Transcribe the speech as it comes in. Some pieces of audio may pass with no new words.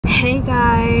Hey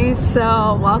guys,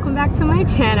 so welcome back to my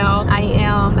channel. I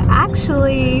am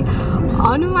actually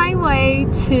on my way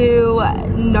to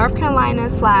North Carolina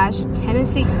 /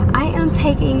 Tennessee. I am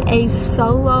taking a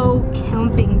solo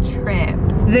camping trip.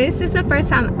 This is the first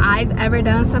time I've ever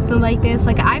done something like this.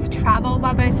 Like, I've traveled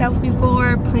by myself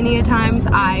before plenty of times.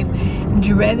 I've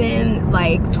driven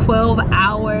like 12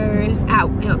 hours at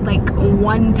like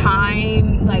one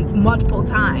time, like multiple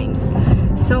times.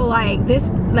 So like this,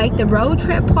 like the road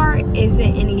trip part isn't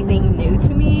anything new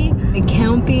to me. The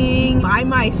camping by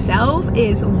myself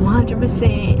is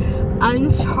 100%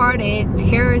 uncharted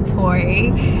territory.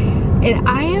 And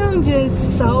I am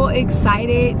just so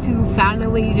excited to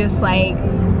finally just like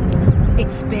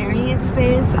experience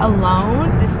this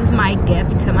alone. This is my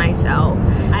gift to myself.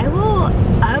 I will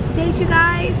update you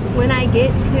guys when I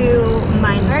get to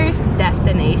my first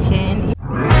destination.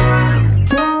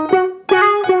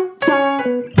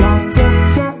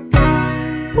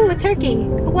 Ooh, a turkey,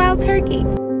 a wild turkey.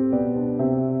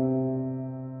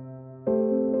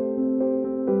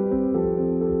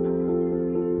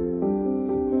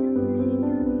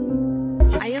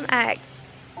 I am at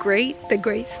the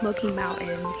Great Smoky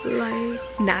Mountains, like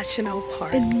National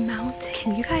Park. And mountain.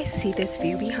 Can you guys see this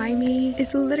view behind me?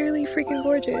 It's literally freaking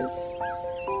gorgeous.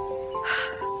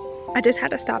 I just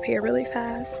had to stop here really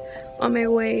fast on my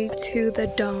way to the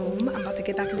dome. I'm about to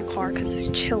get back in the car because it's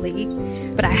chilly,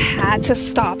 but I had to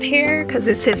stop here because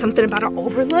it said something about an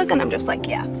overlook, and I'm just like,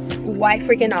 yeah, why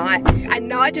freaking not? I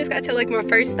know I just got to like my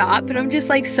first stop, but I'm just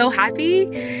like so happy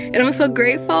and I'm so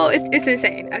grateful. It's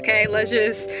insane. Okay,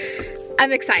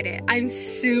 I'm excited. I'm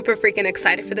super freaking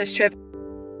excited for this trip.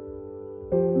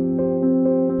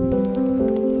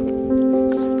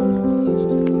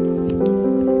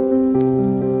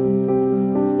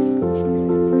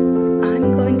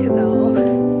 I'm going to go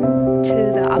to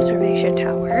the observation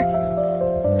tower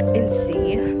and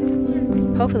see.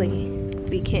 Hopefully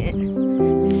we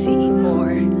can see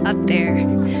more up there,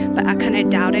 but I kind of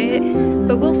doubt it.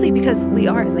 But we'll see because we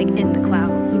are like in the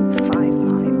clouds. 5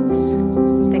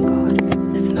 miles. Thank God.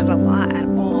 It's not a lot at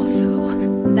all,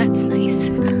 so that's nice.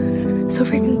 So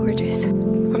freaking gorgeous.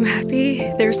 I'm happy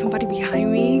there's somebody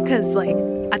behind me because like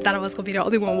I thought I was gonna be the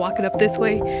only one walking up this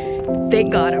way.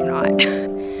 Thank God I'm not.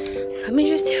 Let me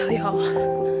just tell y'all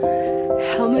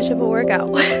how much of a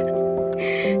workout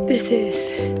this is.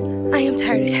 I am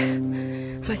tired.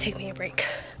 I'm gonna take me a break.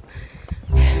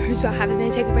 Reason why I haven't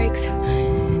been taking breaks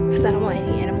because I don't want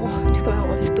any animal to come out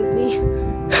and spook me.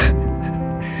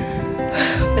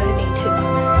 But I need to.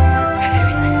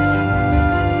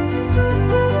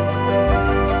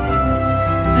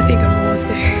 I think I'm almost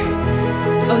there.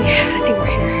 Oh yeah, I think we're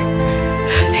here.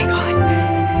 Thank God.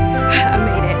 I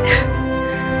made it.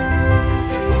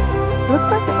 Looks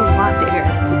like a lot bigger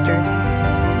pictures.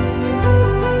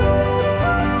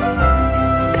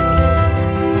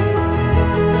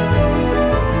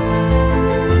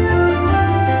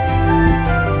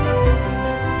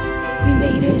 We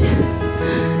made it.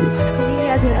 We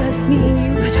as in us, me and you,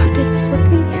 but y'all did this with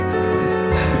me.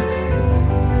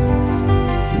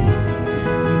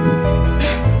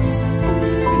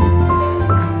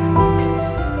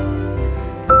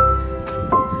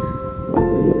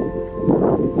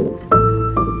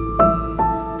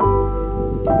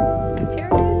 Here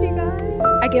it is, you guys.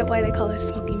 I get why they call it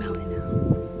Smoky Mountain now.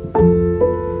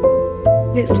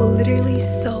 It's literally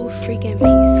so freaking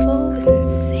peaceful. It's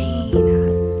insane.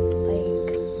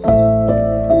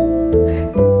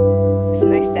 It's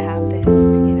nice to have this,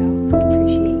 you know,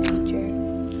 appreciate nature.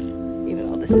 Even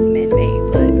though this is man-made,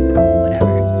 but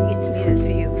whatever. You get to see this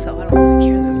view, so I don't really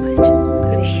care that much. I'm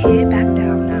gonna head back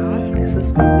down now. This was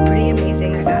pretty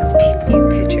amazing. I got a few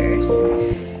pictures.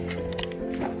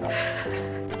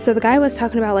 So the guy was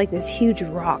talking about like this huge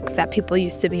rock that people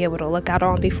used to be able to look out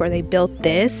on before they built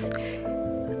this.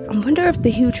 I wonder if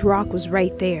the huge rock was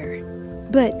right there.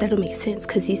 But that'll make sense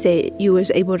because he said you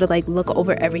was able to like look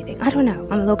over everything. I don't know.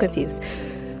 I'm a little confused.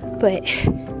 But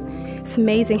it's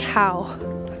amazing how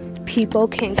people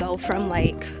can go from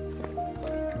like,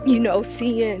 you know,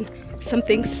 seeing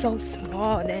something so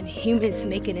small and then humans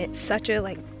making it such a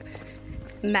like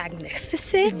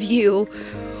magnificent view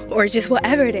or just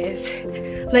whatever it is.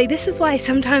 Like, this is why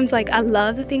sometimes like I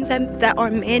love the things that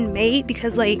are man-made,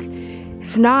 because like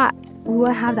if not, we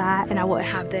wouldn't have that and I wouldn't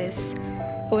have this.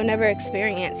 I would never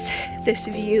experience this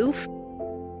view.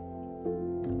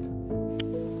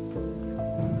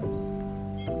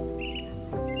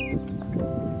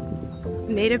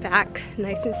 Made it back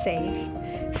nice and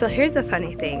safe. So here's the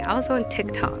funny thing. I was on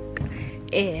TikTok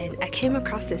and I came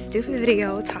across this stupid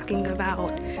video talking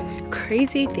about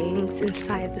crazy things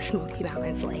inside the Smoky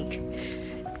Mountains, like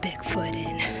Bigfoot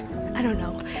and I don't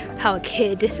know how a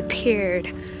kid disappeared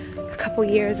a couple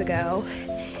years ago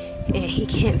and he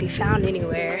can't be found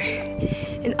anywhere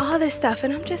and all this stuff,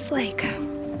 and I'm just like,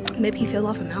 maybe he fell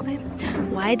off a mountain.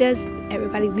 Why does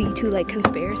everybody lead to like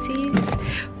conspiracies?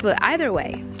 But either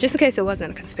way, just in case it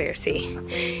wasn't a conspiracy,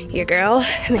 your girl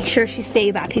make sure she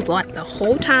stayed by people like the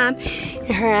whole time,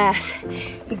 and her ass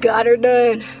got her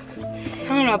done. I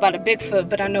don't know about a Bigfoot,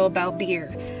 but I know about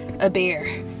a bear,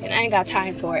 and I ain't got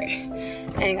time for it.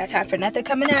 I ain't got time for nothing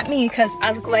coming at me because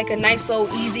I look like a nice little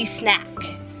easy snack.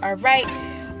 All right.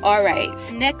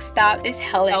 Next stop is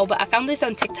Helen. Oh, but I found this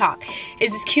on TikTok.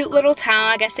 It's this cute little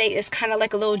town. I guess it's kind of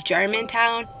like a little German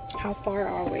town. How far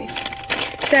are we?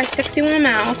 It says 61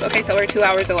 miles. Okay, so we're 2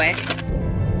 hours away.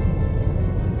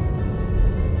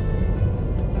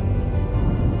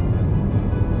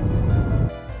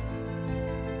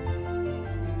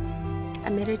 I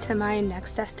made it to my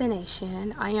next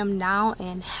destination. I am now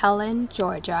in Helen,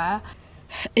 Georgia.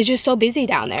 It's just so busy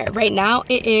down there. Right now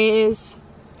it is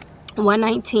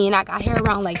 1:19. I got here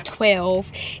around like 12,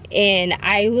 and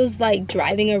I was like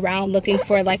driving around looking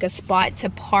for like a spot to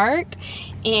park,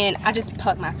 and I just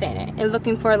plugged my fan in and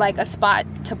looking for like a spot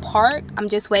to park. I'm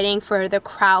just waiting for the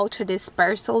crowd to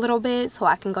disperse a little bit so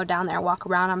I can go down there and walk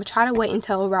around. I'm gonna try to wait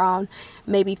until around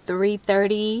maybe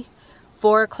 3:30,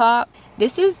 4 o'clock.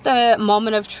 This is the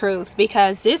moment of truth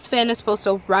because this fan is supposed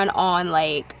to run on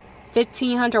like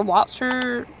 1500 watts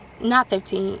or not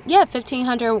 15, yeah,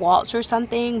 1500 watts or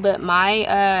something, but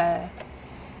my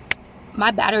my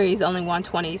battery is only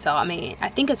 120, so I mean, I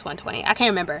think it's 120, I can't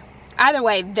remember. Either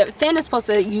way, the fan is supposed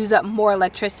to use up more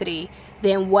electricity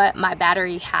than what my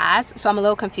battery has, so I'm a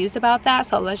little confused about that.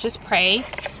 So let's just pray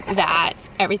that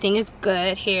everything is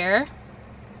good here.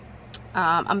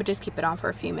 I'm gonna just keep it on for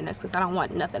a few minutes because I don't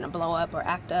want nothing to blow up or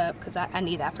act up, because I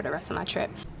need that for the rest of my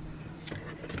trip.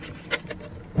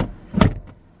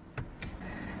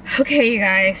 Okay, you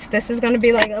guys, this is gonna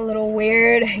be like a little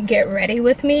weird get ready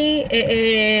with me. It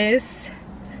is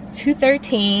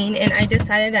 2:13 and I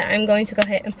decided that I'm going to go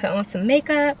ahead and put on some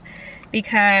makeup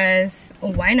because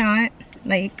why not?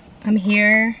 Like, I'm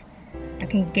here, I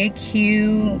can get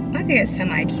cute, I can get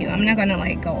semi-cute. I'm not gonna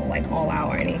like go like all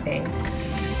out or anything.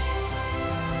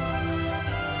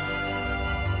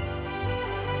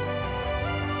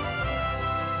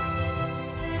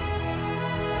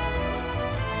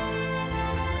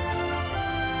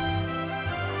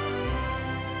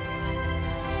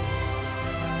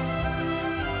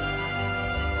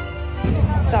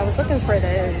 So I was looking for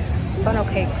this funnel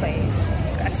cake place.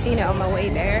 I seen it on my way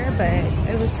there, but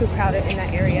it was too crowded in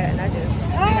that area and I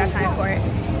just ain't got time for it.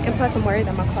 And plus I'm worried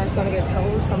that my car's gonna get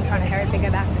towed, so I'm trying to hurry to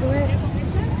get back to it.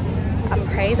 I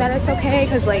pray that it's okay,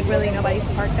 because like really nobody's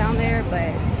parked down there,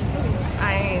 but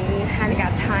I kinda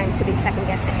got time to be second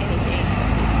guessing anything.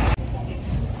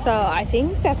 So I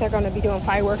think that they're gonna be doing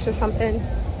fireworks or something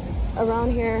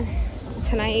around here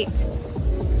tonight.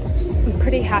 I'm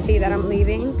pretty happy that I'm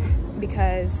leaving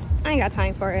because I ain't got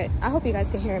time for it. I hope you guys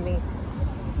can hear me.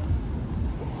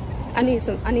 I need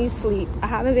sleep. I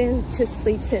haven't been to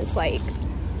sleep since like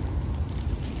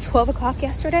 12 o'clock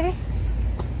yesterday.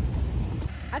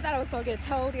 I thought I was gonna get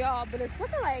towed, y'all, but it's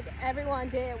looking like everyone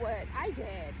did what I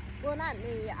did. Well, not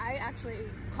me, I actually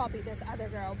copied this other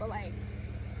girl, but like,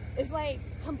 it's like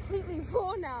completely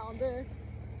full now.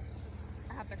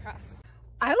 I have to cross.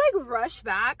 I like rushed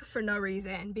back for no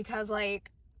reason because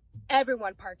like,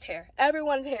 everyone parked here.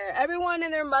 Everyone's here. Everyone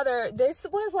and their mother. This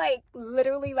was like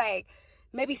literally like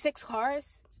maybe 6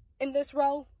 cars in this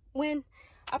row when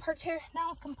I parked here. Now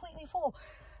it's completely full.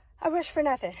 I rushed for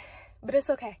nothing, but it's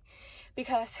okay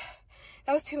because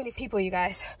that was too many people, you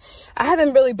guys. I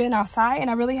haven't really been outside and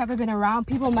I really haven't been around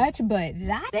people much, but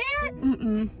that there,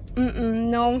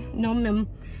 no ma'am.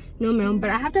 But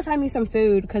I have to find me some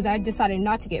food because I decided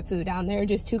not to get food down there.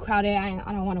 Just too crowded.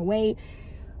 I don't want to wait.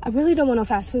 I really don't want no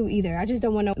fast food either. I just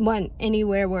don't want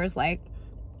anywhere where it's like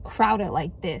crowded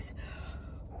like this.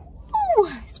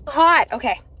 Ooh, it's hot.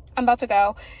 Okay, I'm about to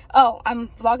go. Oh, I'm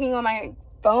vlogging on my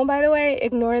phone, by the way.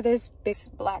 Ignore this big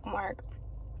black mark.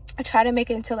 I try to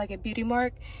make it into like a beauty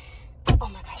mark. Oh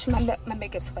my gosh, my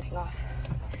makeup's sweating off.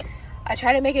 I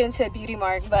tried to make it into a beauty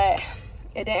mark, but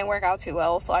it didn't work out too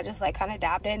well, so I just like kind of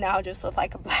dabbed it. Now it just looks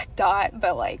like a black dot,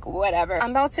 but like whatever.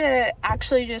 I'm about to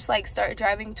actually just like start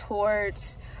driving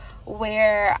towards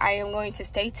where I am going to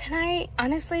stay tonight.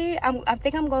 Honestly, I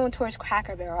think I'm going towards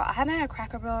Cracker Barrel. I haven't had a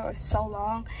Cracker Barrel in so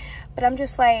long, but I'm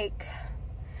just like,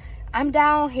 I'm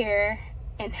down here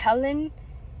in Helen.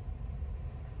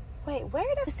 Wait, where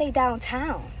did I stay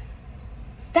downtown?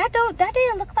 That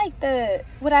didn't look like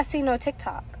what I seen on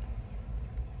TikTok.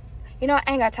 You know what?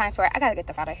 I ain't got time for it. I gotta get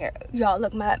the fuck out of here. Y'all,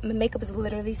 look, my makeup is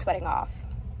literally sweating off.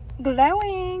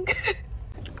 Glowing.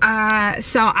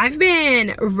 So I've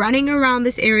been running around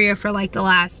this area for like the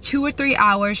last 2 or 3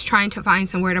 hours trying to find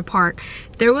somewhere to park.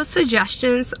 There was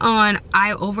suggestions on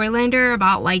iOverlander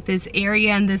about like this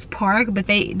area and this park, but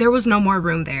there was no more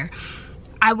room there.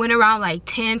 I went around like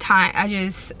 10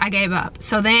 times. I gave up.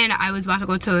 So then I was about to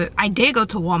go to, I did go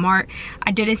to Walmart.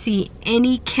 I didn't see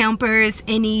any campers,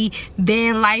 any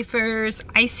van lifers.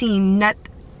 I seen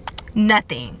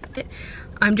nothing.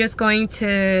 I'm just going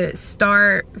to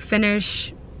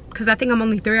finish, because I think I'm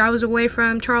only 3 hours away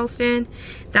from Charleston.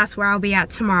 That's where I'll be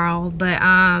at tomorrow. But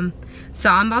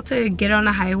so I'm about to get on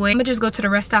the highway. I'm gonna just go to the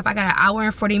rest stop. I got an hour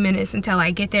and 40 minutes until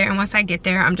I get there, and once I get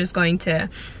there, I'm just going to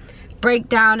break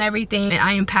down everything, and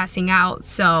I am passing out.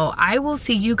 So I will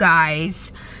see you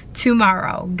guys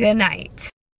tomorrow. Good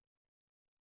night.